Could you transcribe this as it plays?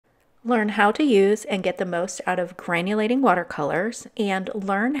Learn how to use and get the most out of granulating watercolors, and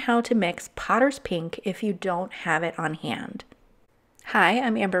learn how to mix Potter's Pink if you don't have it on hand. Hi,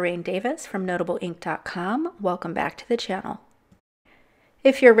 I'm Amber Rain Davis from NotableInk.com. Welcome back to the channel.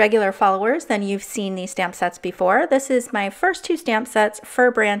 If you're regular followers, then you've seen these stamp sets before. This is my first two stamp sets,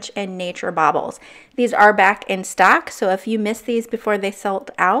 Fir Branch and Nature Baubles. These are back in stock, so if you missed these before they sold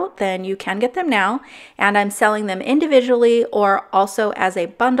out, then you can get them now. And I'm selling them individually or also as a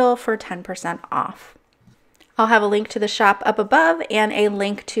bundle for 10% off. I'll have a link to the shop up above and a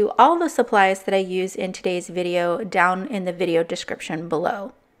link to all the supplies that I use in today's video down in the video description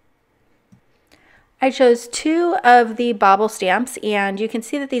below. I chose two of the Bauble stamps, and you can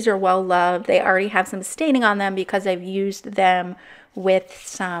see that these are well loved. They already have some staining on them because I've used them with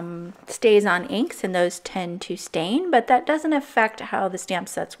some stays on inks, and those tend to stain, but that doesn't affect how the stamp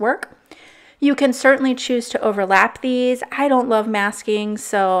sets work. You can certainly choose to overlap these. I don't love masking,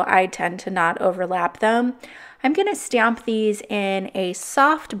 so I tend to not overlap them. I'm going to stamp these in a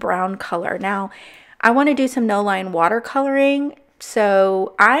soft brown color. Now, I want to do some no-line watercoloring,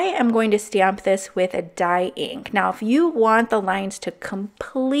 so I am going to stamp this with a dye ink. Now, if you want the lines to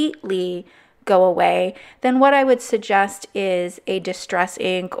completely go away, then what I would suggest is a distress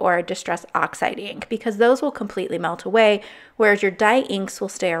ink or a distress oxide ink, because those will completely melt away, whereas your dye inks will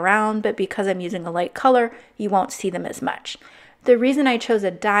stay around, but because I'm using a light color, you won't see them as much. The reason I chose a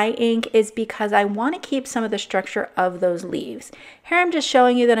dye ink is because I want to keep some of the structure of those leaves. Here I'm just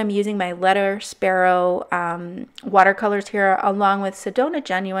showing you that I'm using my Letter Sparrow watercolors here, along with Sedona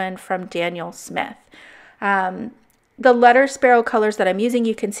Genuine from Daniel Smith. The Letter Sparrow colors that I'm using,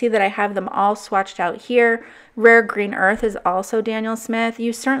 you can see that I have them all swatched out here. Rare Green Earth is also Daniel Smith.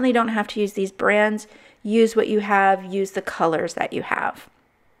 You certainly don't have to use these brands. Use what you have, use the colors that you have.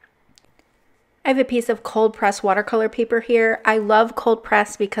 I have a piece of cold press watercolor paper here. I love cold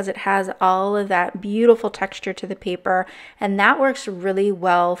press because it has all of that beautiful texture to the paper, and that works really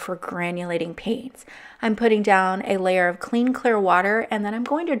well for granulating paints. I'm putting down a layer of clean clear water, and then I'm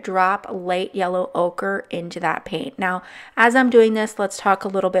going to drop light yellow ochre into that paint. Now, as I'm doing this, let's talk a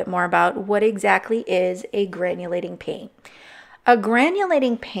little bit more about what exactly is a granulating paint. A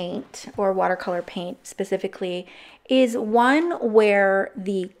granulating paint, or watercolor paint specifically, is one where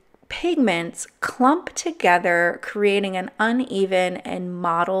the pigments clump together, creating an uneven and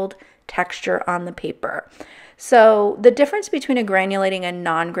mottled texture on the paper. So the difference between a granulating and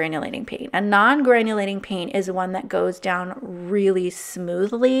non-granulating paint. A non-granulating paint is one that goes down really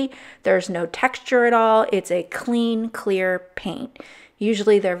smoothly. There's no texture at all. It's a clean, clear paint.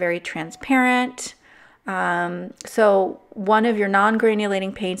 Usually they're very transparent. So one of your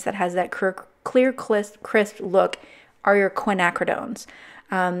non-granulating paints that has that clear, crisp look are your quinacridones.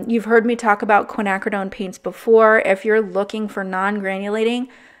 You've heard me talk about quinacridone paints before. If you're looking for non-granulating,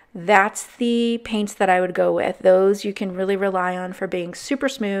 that's the paints that I would go with. Those you can really rely on for being super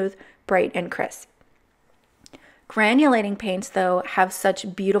smooth, bright, and crisp. Granulating paints, though, have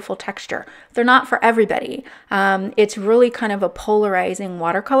such beautiful texture. They're not for everybody. It's really kind of a polarizing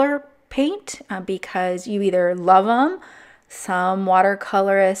watercolor paint because you either love them. Some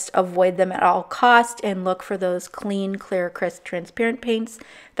watercolorists avoid them at all costs and look for those clean, clear, crisp, transparent paints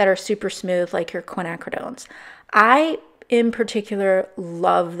that are super smooth like your quinacridones. I, in particular,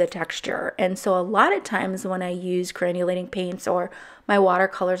 love the texture, and so a lot of times when I use granulating paints or my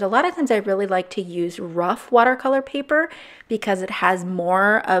watercolors, a lot of times I really like to use rough watercolor paper because it has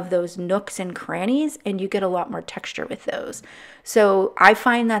more of those nooks and crannies, and you get a lot more texture with those. So I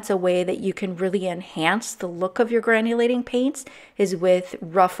find that's a way that you can really enhance the look of your granulating paints is with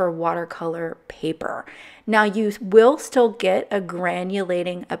rougher watercolor paper. Now you will still get a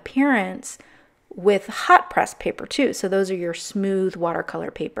granulating appearance with hot press paper too. So those are your smooth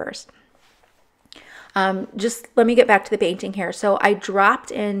watercolor papers. Just let me get back to the painting here. So I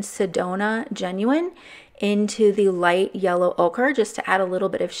dropped in Sedona Genuine into the light yellow ochre just to add a little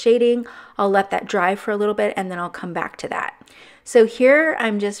bit of shading. I'll let that dry for a little bit and then I'll come back to that. So here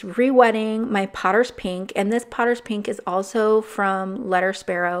I'm just re-wetting my Potter's Pink, and this Potter's Pink is also from Letter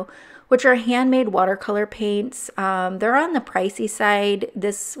Sparrow, which are handmade watercolor paints. They're on the pricey side.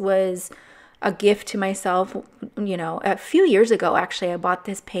 This was a gift to myself, you know, a few years ago actually. I bought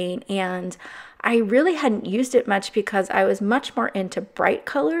this paint and I really hadn't used it much because I was much more into bright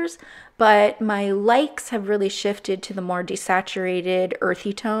colors, but my likes have really shifted to the more desaturated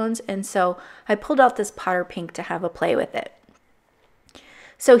earthy tones, and so I pulled out this Potter Pink to have a play with it.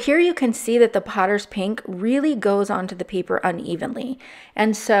 So here you can see that the Potter's Pink really goes onto the paper unevenly.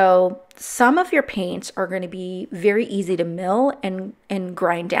 And so some of your paints are going to be very easy to mill and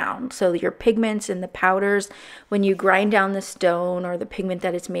grind down. So your pigments and the powders, when you grind down the stone or the pigment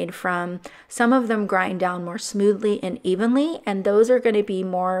that it's made from, some of them grind down more smoothly and evenly, and those are going to be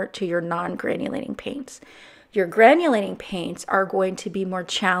more to your non-granulating paints. Your granulating paints are going to be more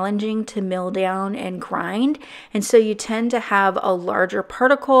challenging to mill down and grind, and so you tend to have a larger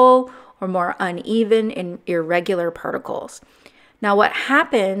particle or more uneven and irregular particles. Now what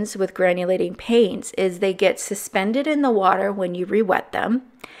happens with granulating paints is they get suspended in the water when you re-wet them,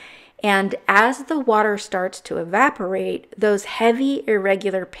 and as the water starts to evaporate, those heavy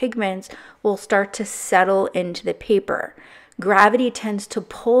irregular pigments will start to settle into the paper. Gravity tends to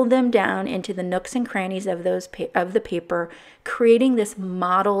pull them down into the nooks and crannies of the paper, creating this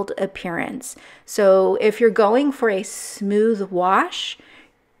mottled appearance. So if you're going for a smooth wash,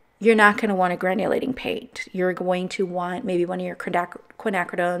 you're not going to want a granulating paint. You're going to want maybe one of your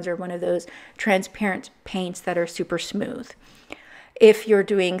quinacridones or one of those transparent paints that are super smooth. If you're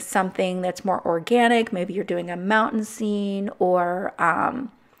doing something that's more organic, maybe you're doing a mountain scene or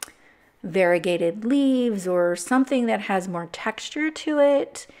variegated leaves or something that has more texture to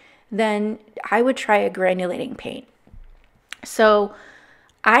it, then I would try a granulating paint. So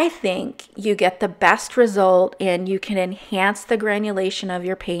I think you get the best result and you can enhance the granulation of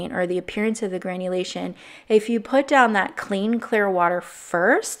your paint or the appearance of the granulation if you put down that clean, clear water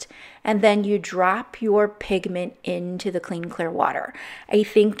first and then you drop your pigment into the clean, clear water. I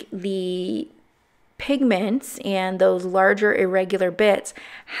think the pigments and those larger irregular bits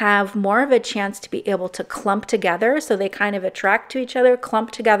have more of a chance to be able to clump together, so they kind of attract to each other, clump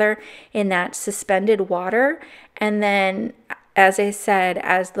together in that suspended water, and then as I said,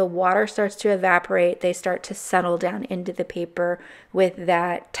 as the water starts to evaporate, they start to settle down into the paper with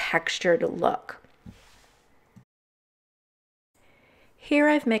that textured look. Here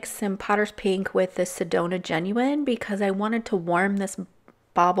I've mixed some Potter's Pink with the Sedona Genuine because I wanted to warm this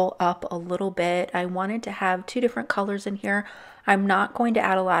bauble up a little bit. I wanted to have two different colors in here. I'm not going to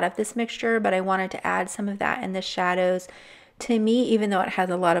add a lot of this mixture, but I wanted to add some of that in the shadows. To me, even though it has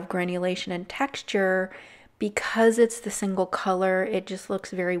a lot of granulation and texture, because it's the single color, it just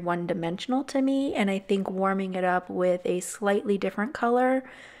looks very one-dimensional to me, and I think warming it up with a slightly different color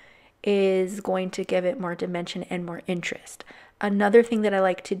is going to give it more dimension and more interest. Another thing that I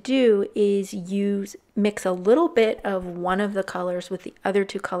like to do is mix a little bit of one of the colors with the other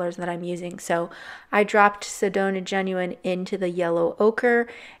two colors that I'm using. So I dropped Sedona Genuine into the yellow ochre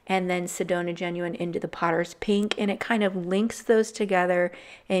and then Sedona Genuine into the Potter's Pink, and it kind of links those together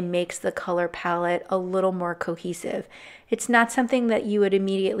and makes the color palette a little more cohesive. It's not something that you would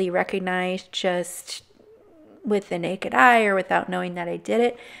immediately recognize just with the naked eye or without knowing that I did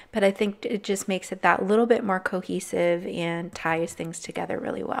it, but I think it just makes it that little bit more cohesive and ties things together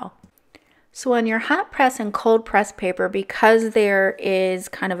really well. So on your hot press and cold press paper, because there is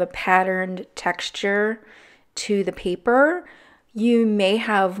kind of a patterned texture to the paper, you may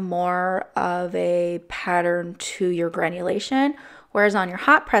have more of a pattern to your granulation, whereas on your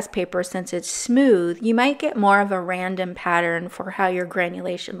hot press paper, since it's smooth, you might get more of a random pattern for how your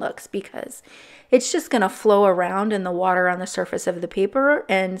granulation looks because it's just going to flow around in the water on the surface of the paper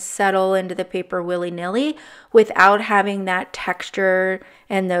and settle into the paper willy-nilly without having that texture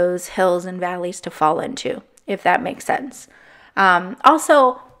and those hills and valleys to fall into, if that makes sense.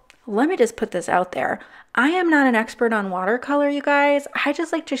 Also, let me just put this out there. I am not an expert on watercolor, you guys. I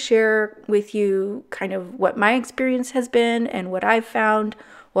just like to share with you kind of what my experience has been and what I've found,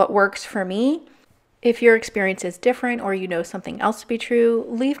 what works for me. If your experience is different or you know something else to be true,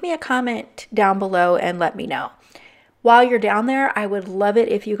 leave me a comment down below and let me know. While you're down there, I would love it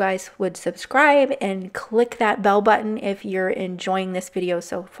if you guys would subscribe and click that bell button if you're enjoying this video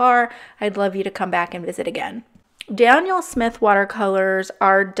so far. I'd love you to come back and visit again. Daniel Smith watercolors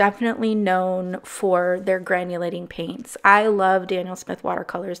are definitely known for their granulating paints. I love Daniel Smith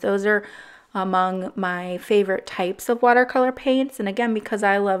watercolors. Those are among my favorite types of watercolor paints, and again, because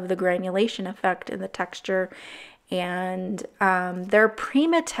I love the granulation effect and the texture, and their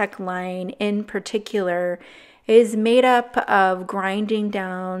Primatech line in particular is made up of grinding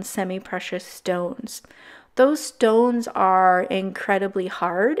down semi-precious stones. Those stones are incredibly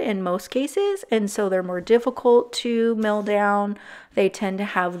hard in most cases, and so they're more difficult to mill down. They tend to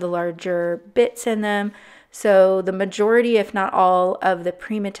have the larger bits in them. So the majority, if not all, of the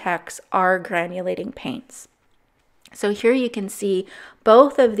Primatechs are granulating paints. So here you can see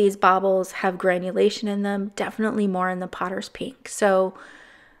both of these baubles have granulation in them, definitely more in the Potter's Pink. So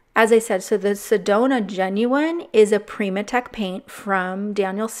As I said, so the Sedona Genuine is a Primatech paint from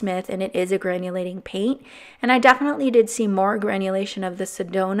Daniel Smith, and it is a granulating paint. And I definitely did see more granulation of the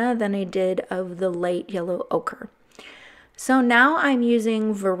Sedona than I did of the light yellow ochre. So now I'm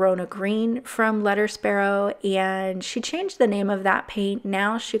using Verona Green from Letter Sparrow, and she changed the name of that paint.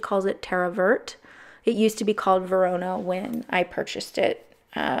 Now she calls it Terra Vert. It used to be called Verona when I purchased it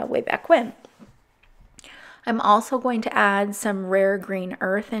way back when. I'm also going to add some Rare Green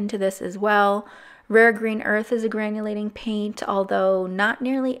Earth into this as well. Rare Green Earth is a granulating paint, although not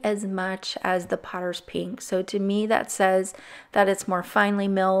nearly as much as the Potter's Pink. So to me, that says that it's more finely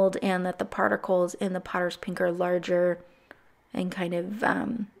milled and that the particles in the Potter's Pink are larger and kind of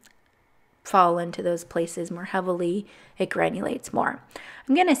fall into those places more heavily. It granulates more.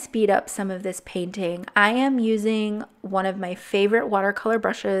 I'm going to speed up some of this painting. I am using one of my favorite watercolor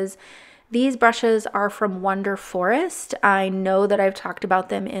brushes. These brushes are from Wonder Forest. I know that I've talked about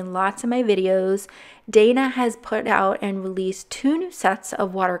them in lots of my videos. Dana has put out and released 2 new sets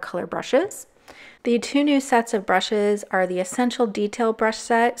of watercolor brushes. The 2 new sets of brushes are the Essential Detail Brush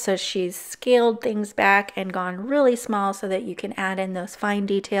Set, so she's scaled things back and gone really small so that you can add in those fine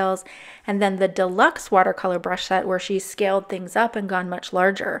details, and then the Deluxe Watercolor Brush Set where she's scaled things up and gone much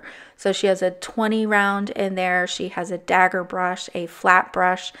larger. So she has a 20 round in there, she has a dagger brush, a flat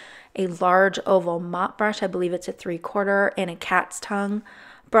brush, a large oval mop brush, I believe it's a 3/4, and a cat's tongue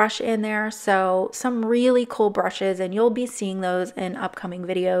brush in there. So some really cool brushes, and you'll be seeing those in upcoming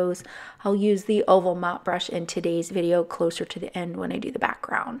videos. I'll use the oval mop brush in today's video closer to the end when I do the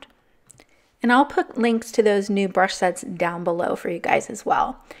background. And I'll put links to those new brush sets down below for you guys as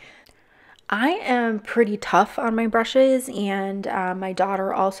well. I am pretty tough on my brushes, and my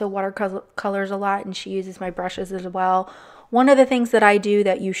daughter also watercolors a lot, and she uses my brushes as well. One of the things that I do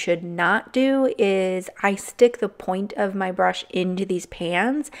that you should not do is I stick the point of my brush into these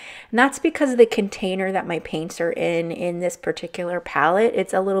pans, and that's because the container that my paints are in this particular palette,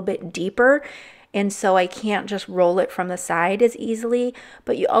 it's a little bit deeper, and so I can't just roll it from the side as easily,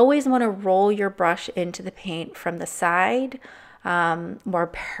 but you always want to roll your brush into the paint from the side, more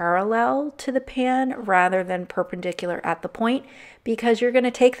parallel to the pan rather than perpendicular at the point, because you're going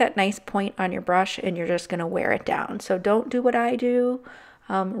to take that nice point on your brush and you're just going to wear it down. So don't do what I do.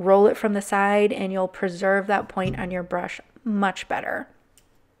 Roll it from the side and you'll preserve that point on your brush much better.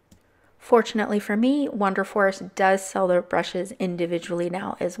 Fortunately for me, Wonder Forest does sell their brushes individually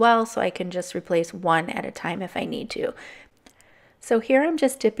now as well, so I can just replace one at a time if I need to. So here I'm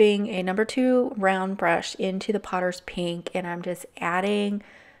just dipping a number 2 round brush into the Potter's Pink, and I'm just adding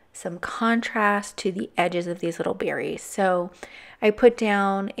some contrast to the edges of these little berries. So I put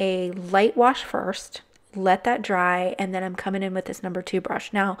down a light wash first, let that dry, and then I'm coming in with this number 2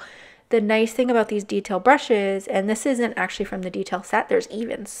 brush. Now, the nice thing about these detail brushes, and this isn't actually from the detail set, there's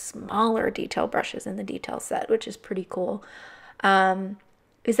even smaller detail brushes in the detail set, which is pretty cool,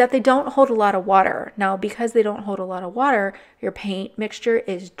 is that they don't hold a lot of water. Now, because they don't hold a lot of water, your paint mixture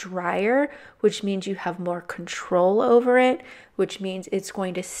is drier, which means you have more control over it, which means it's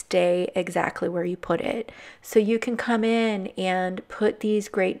going to stay exactly where you put it. So you can come in and put these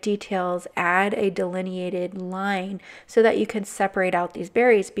great details, add a delineated line so that you can separate out these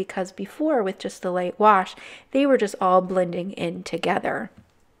berries, because before with just the light wash, they were just all blending in together.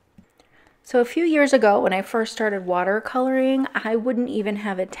 So a few years ago when I first started watercoloring, I wouldn't even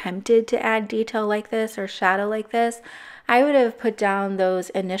have attempted to add detail like this or shadow like this. I would have put down those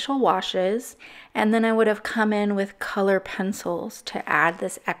initial washes, and then I would have come in with color pencils to add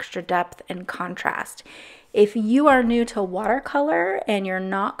this extra depth and contrast. If you are new to watercolor and you're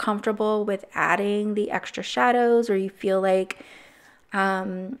not comfortable with adding the extra shadows, or you feel like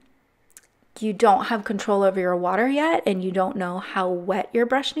you don't have control over your water yet and you don't know how wet your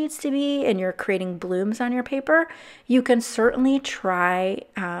brush needs to be and you're creating blooms on your paper, you can certainly try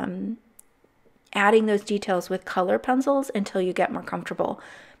adding those details with color pencils until you get more comfortable.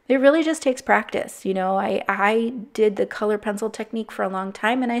 It really just takes practice. You know, I did the color pencil technique for a long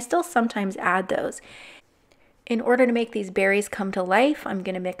time, and I still sometimes add those. In order to make these berries come to life, I'm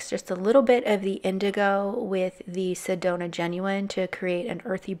going to mix just a little bit of the indigo with the Sedona Genuine to create an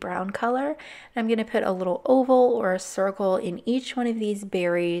earthy brown color. And I'm going to put a little oval or a circle in each one of these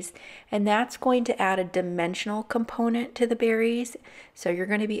berries, and that's going to add a dimensional component to the berries. So you're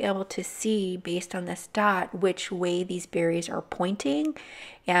going to be able to see, based on this dot, which way these berries are pointing,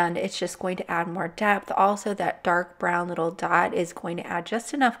 and it's just going to add more depth. Also, that dark brown little dot is going to add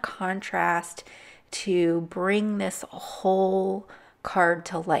just enough contrast to bring this whole card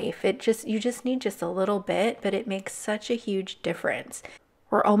to life. You just need just a little bit, but it makes such a huge difference.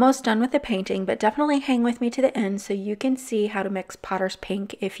 We're almost done with the painting, but definitely hang with me to the end so you can see how to mix Potter's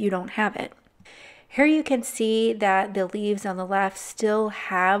Pink if you don't have it. Here you can see that the leaves on the left still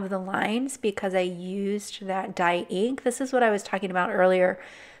have the lines because I used that dye ink. This is what I was talking about earlier.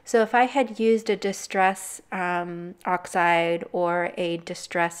 So if I had used a Distress oxide or a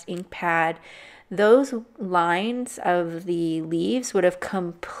Distress ink pad, those lines of the leaves would have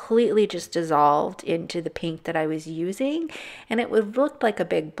completely just dissolved into the pink that I was using, and it would look like a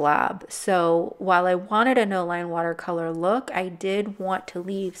big blob. So while I wanted a no-line watercolor look, I did want to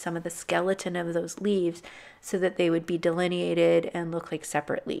leave some of the skeleton of those leaves so that they would be delineated and look like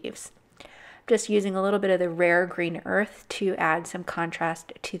separate leaves. Just using a little bit of the rare green earth to add some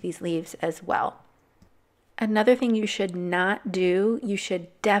contrast to these leaves as well. Another thing you should not do, you should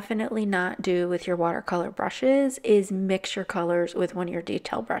definitely not do with your watercolor brushes, is mix your colors with one of your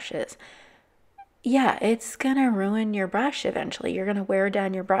detail brushes. Yeah, it's gonna ruin your brush eventually. You're gonna wear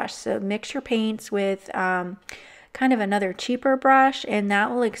down your brush. So mix your paints with kind of another cheaper brush, and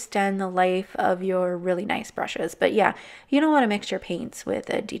that will extend the life of your really nice brushes. But yeah, you don't want to mix your paints with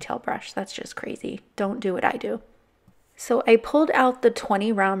a detail brush. That's just crazy. Don't do what I do. So I pulled out the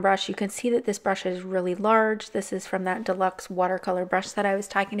 20 round brush. You can see that this brush is really large. This is from that Deluxe watercolor brush that I was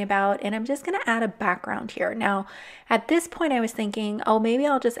talking about, and I'm just going to add a background here. Now, at this point I was thinking, oh, maybe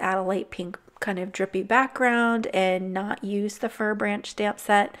I'll just add a light pink kind of drippy background and not use the Fir Branch Stamp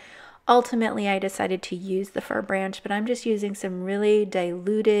Set. Ultimately, I decided to use the Fir Branch, but I'm just using some really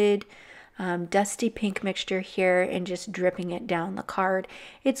diluted dusty pink mixture here and just dripping it down the card.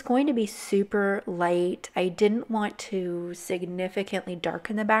 It's going to be super light. I didn't want to significantly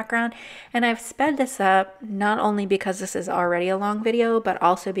darken the background, and I've sped this up not only because this is already a long video, but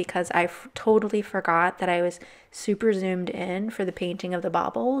also because I totally forgot that I was super zoomed in for the painting of the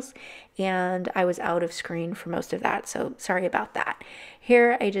baubles, and I was out of screen for most of that, so sorry about that.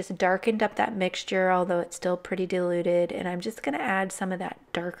 Here I just darkened up that mixture, although it's still pretty diluted, and I'm just going to add some of that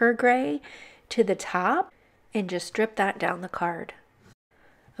darker gray to the top and just drip that down the card.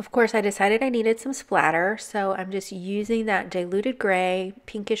 Of course, I decided I needed some splatter, so I'm just using that diluted gray,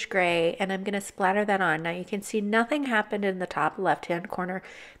 pinkish gray, and I'm going to splatter that on. Now you can see nothing happened in the top left-hand corner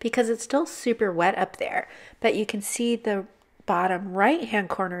because it's still super wet up there, but you can see the bottom right-hand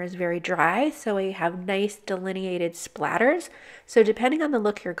corner is very dry, so we have nice delineated splatters. So depending on the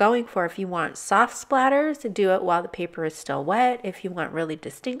look you're going for, if you want soft splatters, do it while the paper is still wet. If you want really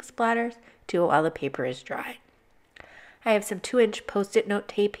distinct splatters, do it while the paper is dry. I have some 2-inch Post-it note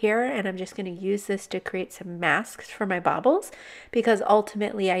tape here, and I'm just going to use this to create some masks for my baubles because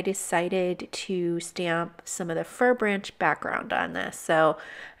ultimately I decided to stamp some of the Fir Branch background on this. So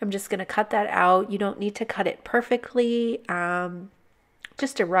I'm just going to cut that out. You don't need to cut it perfectly.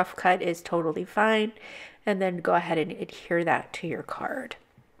 Just a rough cut is totally fine. And then go ahead and adhere that to your card.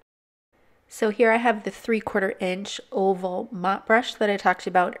 So here I have the 3/4 inch oval mop brush that I talked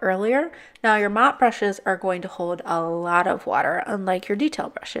about earlier. Now your mop brushes are going to hold a lot of water, unlike your detail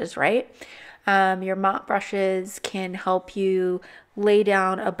brushes, right? Your mop brushes can help you lay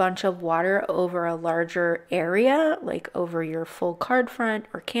down a bunch of water over a larger area, like over your full card front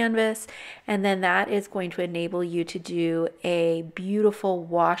or canvas, and then that is going to enable you to do a beautiful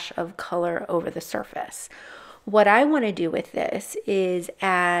wash of color over the surface. What I want to do with this is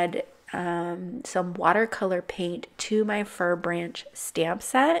add some watercolor paint to my Fir Branch Stamp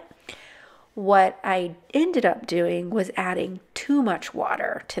Set. What I ended up doing was adding too much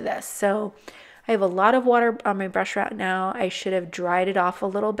water to this. So I have a lot of water on my brush right now. I should have dried it off a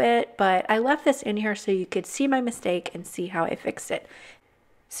little bit, but I left this in here so you could see my mistake and see how I fixed it.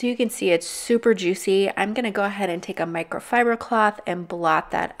 So you can see it's super juicy. I'm going to go ahead and take a microfiber cloth and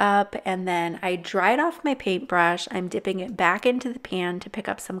blot that up, and then I dried off my paintbrush. I'm dipping it back into the pan to pick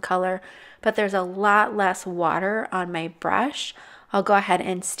up some color, but there's a lot less water on my brush. I'll go ahead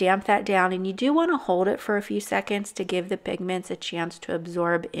and stamp that down, and you do want to hold it for a few seconds to give the pigments a chance to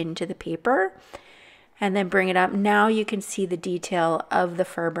absorb into the paper. And then bring it up. Now you can see the detail of the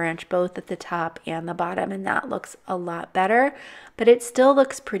fir branch both at the top and the bottom, and that looks a lot better, but it still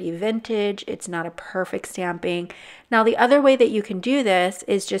looks pretty vintage. It's not a perfect stamping. Now the other way that you can do this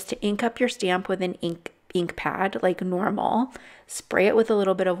is just to ink up your stamp with an ink pad like normal, spray it with a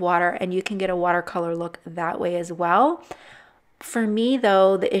little bit of water, and you can get a watercolor look that way as well. For me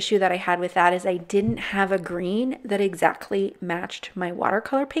though, the issue that I had with that is I didn't have a green that exactly matched my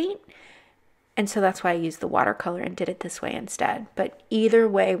watercolor paint. And so that's why I used the watercolor and did it this way instead. But either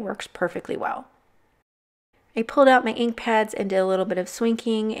way works perfectly well. I pulled out my ink pads and did a little bit of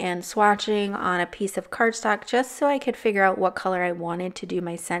swinking and swatching on a piece of cardstock just so I could figure out what color I wanted to do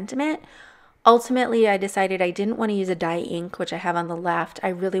my sentiment. Ultimately, I decided I didn't want to use a dye ink, which I have on the left. I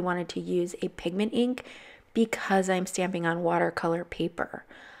really wanted to use a pigment ink because I'm stamping on watercolor paper.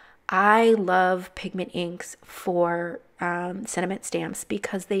 I love pigment inks for sentiment stamps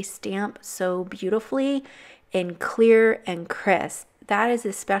because they stamp so beautifully and clear and crisp. That is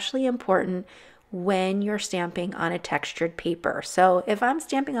especially important when you're stamping on a textured paper. So if I'm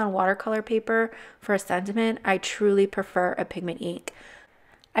stamping on watercolor paper for a sentiment, I truly prefer a pigment ink.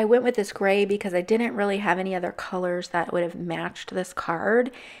 I went with this gray because I didn't really have any other colors that would have matched this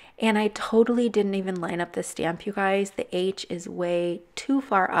card. And I totally didn't even line up the stamp, you guys. The H is way too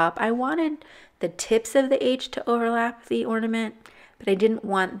far up. I wanted the tips of the H to overlap the ornament, but I didn't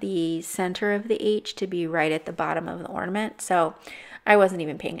want the center of the H to be right at the bottom of the ornament. So I wasn't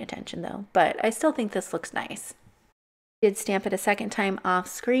even paying attention though, but I still think this looks nice. I did stamp it a second time off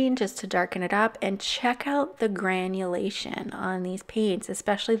screen just to darken it up, and check out the granulation on these paints,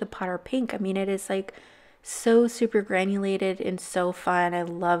 especially the Potter Pink. I mean, it is like so super granulated and so fun. I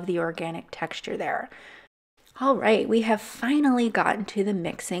love the organic texture there. All right, we have finally gotten to the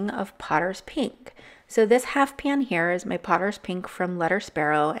mixing of Potter's Pink. So this half pan here is my Potter's Pink from Letter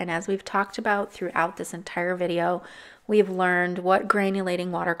Sparrow, and as we've talked about throughout this entire video, we've learned what granulating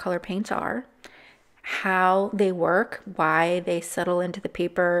watercolor paints are, how they work, why they settle into the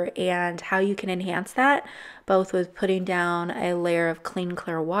paper, and how you can enhance that, both with putting down a layer of clean,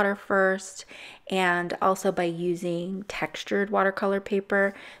 clear water first, and also by using textured watercolor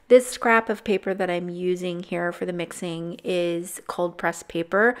paper. This scrap of paper that I'm using here for the mixing is cold pressed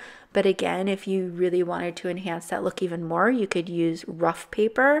paper, but again, if you really wanted to enhance that look even more, you could use rough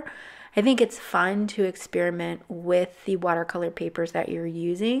paper. I think it's fun to experiment with the watercolor papers that you're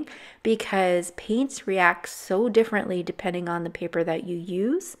using because paints react so differently depending on the paper that you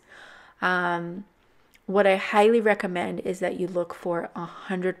use. What I highly recommend is that you look for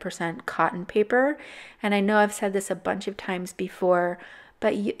 100% cotton paper. And I know I've said this a bunch of times before,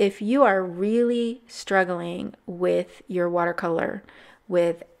 but if you are really struggling with your watercolor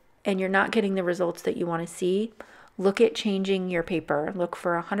and you're not getting the results that you want to see, look at changing your paper. Look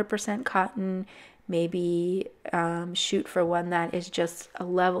for 100% cotton, maybe shoot for one that is just a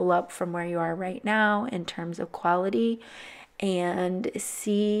level up from where you are right now in terms of quality, and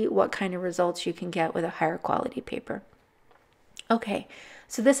see what kind of results you can get with a higher quality paper. Okay,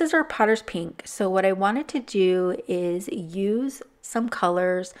 so this is our Potter's Pink. So what I wanted to do is use some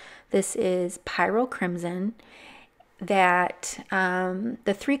colors. This is Pyro Crimson. That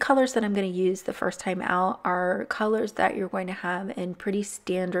the three colors that I'm going to use the first time out are colors that you're going to have in pretty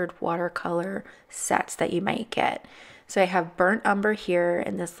standard watercolor sets that you might get. So I have Burnt Umber here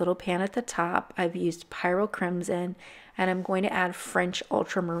in this little pan at the top. I've used Pyro Crimson, and I'm going to add French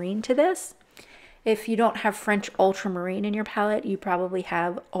Ultramarine to this. If you don't have French Ultramarine in your palette, you probably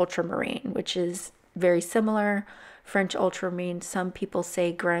have Ultramarine, which is very similar. French Ultramarine, some people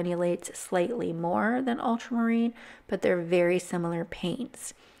say granulates slightly more than Ultramarine, but they're very similar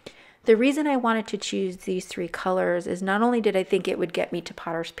paints. The reason I wanted to choose these three colors is not only did I think it would get me to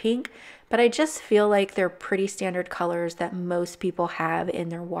Potter's Pink, but I just feel like they're pretty standard colors that most people have in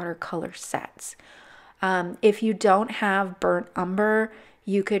their watercolor sets. If you don't have Burnt Umber,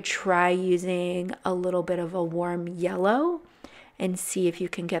 you could try using a little bit of a warm yellow and see if you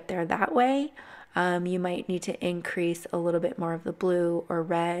can get there that way. You might need to increase a little bit more of the blue or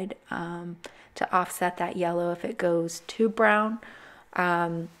red to offset that yellow if it goes too brown.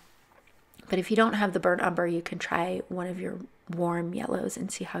 But if you don't have the Burnt Umber, you can try one of your warm yellows and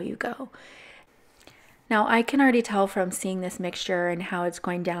see how you go. Now I can already tell from seeing this mixture and how it's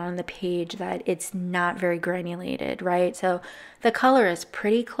going down on the page that it's not very granulated, right? So the color is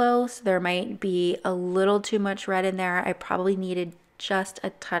pretty close. There might be a little too much red in there. I probably needed just a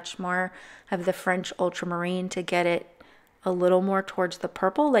touch more of the French Ultramarine to get it a little more towards the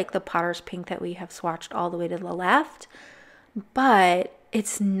purple, like the Potter's Pink that we have swatched all the way to the left. But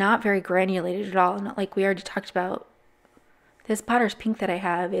it's not very granulated at all. Not like we already talked about. This Potter's Pink that I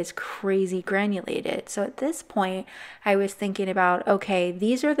have is crazy granulated. So at this point, I was thinking about, okay,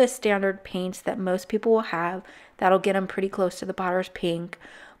 these are the standard paints that most people will have. That'll get them pretty close to the Potter's Pink.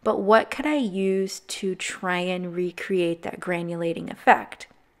 But what could I use to try and recreate that granulating effect?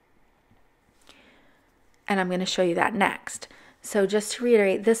 And I'm going to show you that next. So just to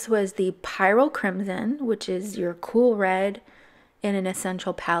reiterate, this was the Pyro Crimson, which is your cool red in an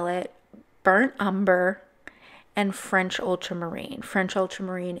essential palette, Burnt Umber, and French Ultramarine. French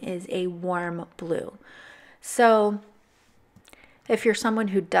Ultramarine is a warm blue. So If you're someone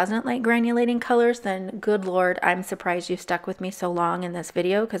who doesn't like granulating colors, then good Lord, I'm surprised you stuck with me so long in this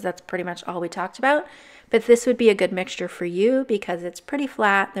video because that's pretty much all we talked about. But this would be a good mixture for you because it's pretty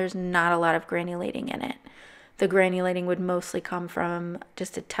flat. There's not a lot of granulating in it. The granulating would mostly come from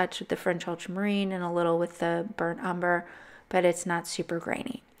just a touch with the French ultramarine and a little with the burnt umber, but it's not super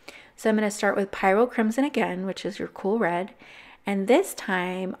grainy. So I'm going to start with Pyro Crimson again, which is your cool red. And this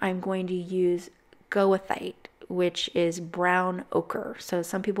time I'm going to use Goethite, which is brown ochre. So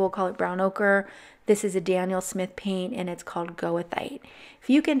some people will call it brown ochre. This is a Daniel Smith paint and it's called Goethite. If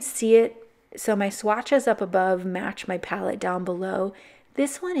you can see it, so my swatches up above match my palette down below.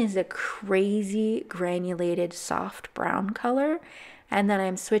 This one is a crazy granulated soft brown color. And then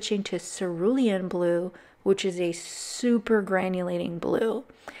I'm switching to cerulean blue, which is a super granulating blue.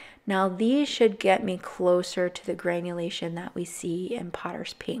 Now these should get me closer to the granulation that we see in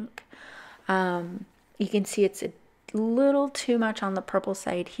Potter's Pink. You can see it's a little too much on the purple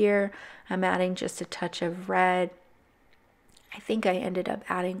side here. I'm adding just a touch of red. I think I ended up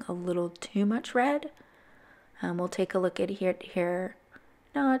adding a little too much red. We'll take a look at here.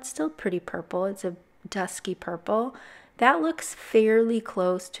 No, it's still pretty purple. It's a dusky purple. That looks fairly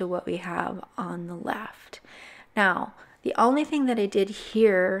close to what we have on the left. Now, the only thing that I did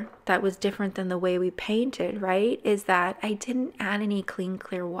here that was different than the way we painted, right, is that I didn't add any clean,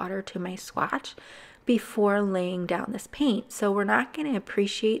 clear water to my swatch before laying down this paint. So we're not going to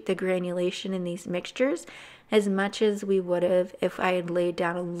appreciate the granulation in these mixtures as much as we would have if I had laid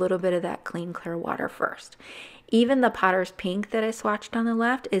down a little bit of that clean, clear water first. Even the Potter's Pink that I swatched on the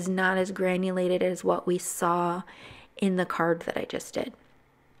left is not as granulated as what we saw in the card that I just did.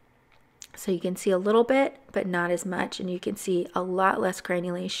 So you can see a little bit, but not as much, and you can see a lot less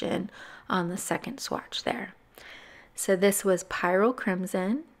granulation on the second swatch there. So this was Pyro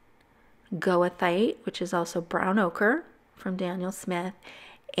Crimson, Goethite, which is also brown ochre from Daniel Smith,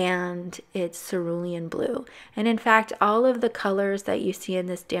 and it's cerulean blue. And in fact, all of the colors that you see in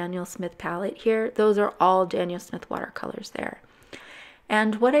this Daniel Smith palette here, those are all Daniel Smith watercolors there.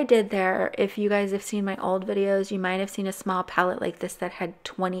 And what I did there, if you guys have seen my old videos, you might have seen a small palette like this that had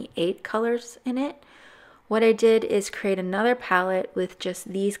 28 colors in it. What I did is create another palette with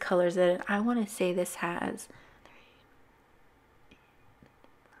just these colors in it. I want to say this has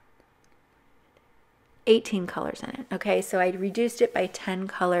 18 colors in it. Okay, so I reduced it by 10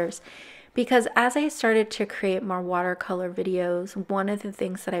 colors because as I started to create more watercolor videos, one of the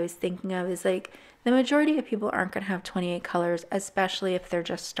things that I was thinking of is like the majority of people aren't going to have 28 colors, especially if they're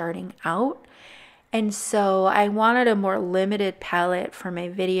just starting out. And so I wanted a more limited palette for my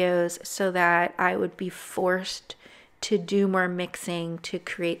videos so that I would be forced to do more mixing to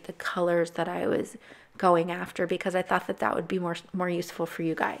create the colors that I was going after because I thought that that would be more useful for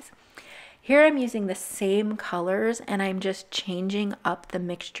you guys. Here I'm using the same colors and I'm just changing up the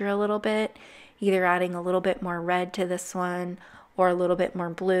mixture a little bit, either adding a little bit more red to this one or a little bit more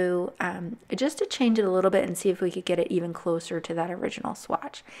blue, just to change it a little bit and see if we could get it even closer to that original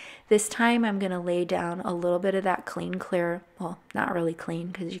swatch. This time I'm going to lay down a little bit of that clean clear, well, not really clean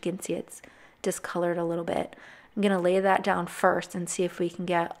because you can see it's discolored a little bit. I'm going to lay that down first and see if we can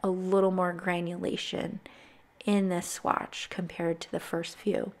get a little more granulation in this swatch compared to the first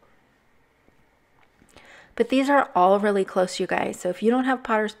few. But these are all really close, you guys. So if you don't have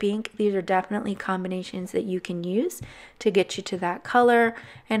Potter's Pink, these are definitely combinations that you can use to get you to that color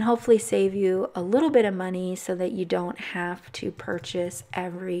and hopefully save you a little bit of money so that you don't have to purchase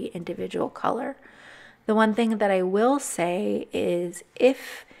every individual color. The one thing that I will say is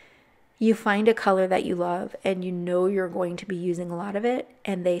if you find a color that you love and you know you're going to be using a lot of it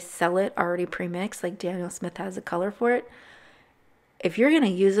and they sell it already pre-mixed, like Daniel Smith has a color for it, if you're going to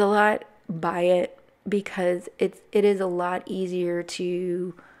use a lot, buy it. Because it is a lot easier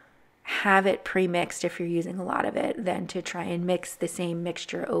to have it pre-mixed if you're using a lot of it than to try and mix the same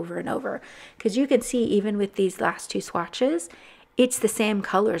mixture over and over. Because you can see even with these last two swatches, it's the same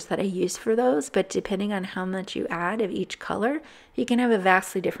colors that I used for those, but depending on how much you add of each color, you can have a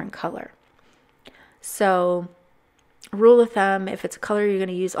vastly different color. So rule of thumb, if it's a color you're going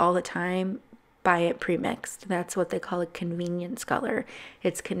to use all the time, buy it pre-mixed. That's what they call a convenience color.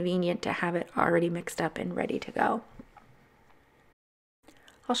 It's convenient to have it already mixed up and ready to go.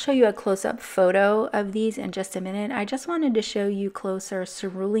 I'll show you a close-up photo of these in just a minute. I just wanted to show you closer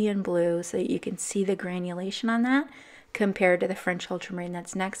cerulean blue so that you can see the granulation on that compared to the French ultramarine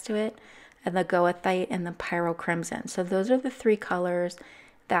that's next to it, and the Goethite and the Pyro Crimson. So those are the three colors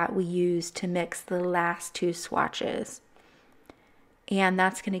that we use to mix the last two swatches. And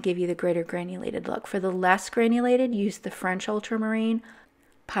that's going to give you the greater granulated look. For the less granulated, use the French ultramarine,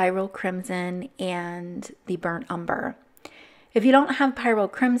 Pyro Crimson, and the burnt umber. If you don't have Pyro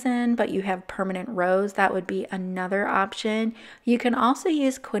Crimson, but you have Permanent Rose, that would be another option. You can also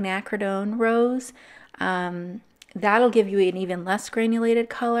use Quinacridone Rose. That'll give you an even less granulated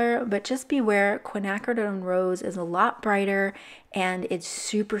color, but just beware, Quinacridone Rose is a lot brighter and it's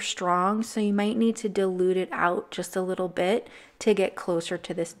super strong, so you might need to dilute it out just a little bit to get closer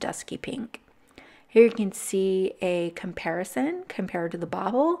to this dusky pink. Here you can see a comparison compared to the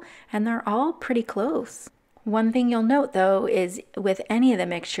Bauble, and they're all pretty close. One thing you'll note though is with any of the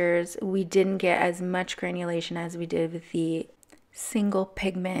mixtures, we didn't get as much granulation as we did with the single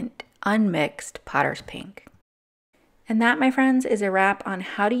pigment unmixed Potter's Pink. And that, my friends, is a wrap on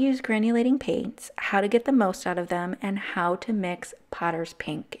how to use granulating paints, how to get the most out of them, and how to mix Potter's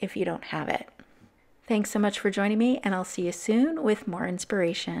Pink if you don't have it. Thanks so much for joining me, and I'll see you soon with more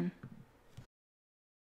inspiration.